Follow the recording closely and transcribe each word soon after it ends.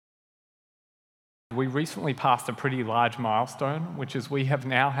We recently passed a pretty large milestone, which is we have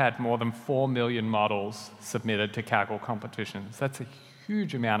now had more than 4 million models submitted to Kaggle competitions. That's a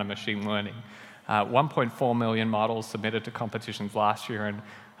huge amount of machine learning. 1.4 million models submitted to competitions last year, and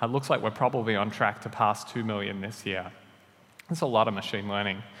it looks like we're probably on track to pass 2 million this year. That's a lot of machine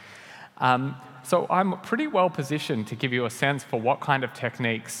learning. So I'm pretty well positioned to give you a sense for what kind of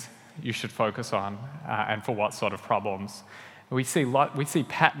techniques you should focus on and for what sort of problems. We see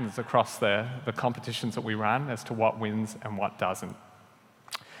patterns across the competitions that we run as to what wins and what doesn't.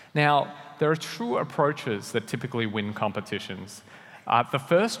 Now, there are two approaches that typically win competitions. The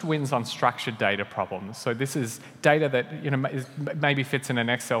first wins on structured data problems. So this is data that maybe fits in an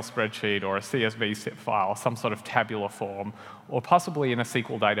Excel spreadsheet or a CSV file, some sort of tabular form, or possibly in a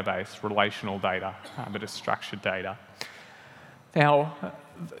SQL database, relational data, but it's structured data. Now,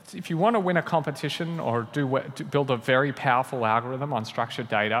 if you want to win a competition or build a very powerful algorithm on structured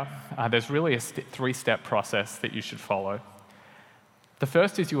data, there's really a three-step process that you should follow. The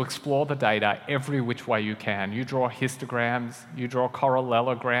first is you explore the data every which way you can. You draw histograms, you draw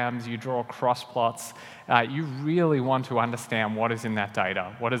parallelograms, you draw cross plots. You really want to understand what is in that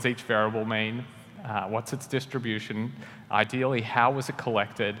data. What does each variable mean? What's its distribution? Ideally, how was it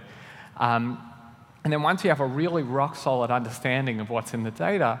collected? And then once you have a really rock-solid understanding of what's in the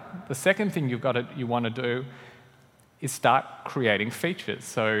data, the second thing you want to do is start creating features.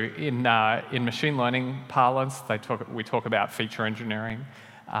 So in machine learning parlance, we talk about feature engineering.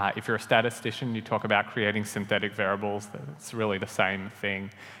 If you're a statistician, you talk about creating synthetic variables. It's really the same thing.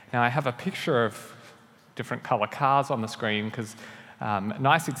 Now, I have a picture of different color cars on the screen because a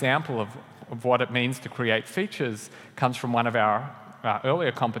nice example of what it means to create features comes from one of our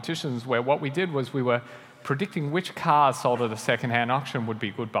earlier competitions, where what we did was we were predicting which cars sold at a second-hand auction would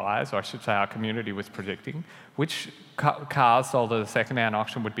be good buys, or I should say our community was predicting which cars sold at a second-hand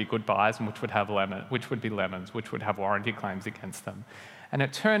auction would be good buys and which would be lemons, which would have warranty claims against them. And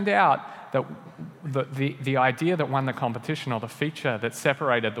it turned out that the idea that won the competition, or the feature that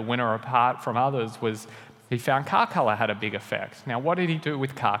separated the winner apart from others, was he found car color had a big effect. Now, what did he do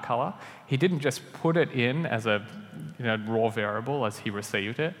with car color? He didn't just put it in as a raw variable as he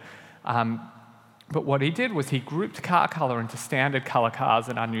received it. But what he did was he grouped car color into standard color cars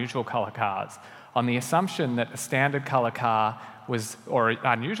and unusual color cars, on the assumption that a standard color car was, or an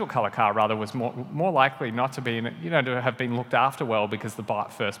unusual color car rather, was more likely not to be, to have been looked after well because the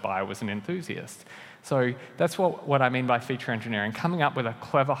first buyer was an enthusiast. So that's what I mean by feature engineering, coming up with a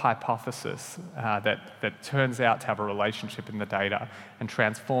clever hypothesis that turns out to have a relationship in the data and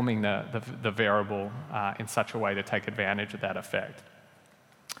transforming the variable in such a way to take advantage of that effect.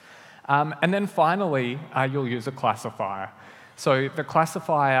 And then finally, you'll use a classifier. So the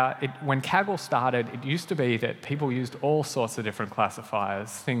classifier, when Kaggle started, it used to be that people used all sorts of different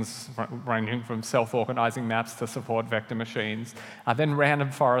classifiers, things ranging from self-organizing maps to support vector machines. Then random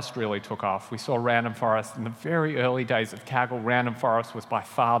forest really took off. We saw random forest in the very early days of Kaggle. Random forest was by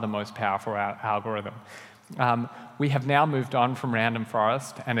far the most powerful algorithm. We have now moved on from random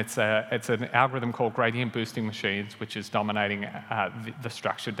forest, and it's an algorithm called gradient boosting machines, which is dominating the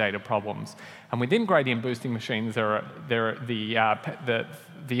structured data problems. And within gradient boosting machines, the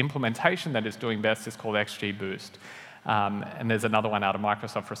implementation that is doing best is called XGBoost. And there's another one out of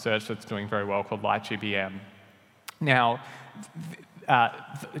Microsoft Research that's doing very well called LightGBM. Now,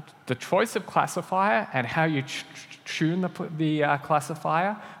 the choice of classifier and how you tune the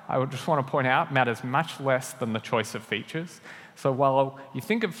classifier, I would just want to point out, matters much less than the choice of features. So while you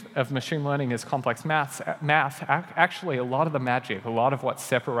think of machine learning as complex math, actually a lot of the magic, a lot of what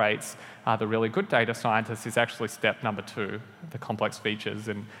separates the really good data scientists is actually step number 2, the complex features.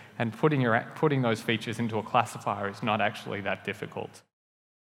 And putting those features into a classifier is not actually that difficult.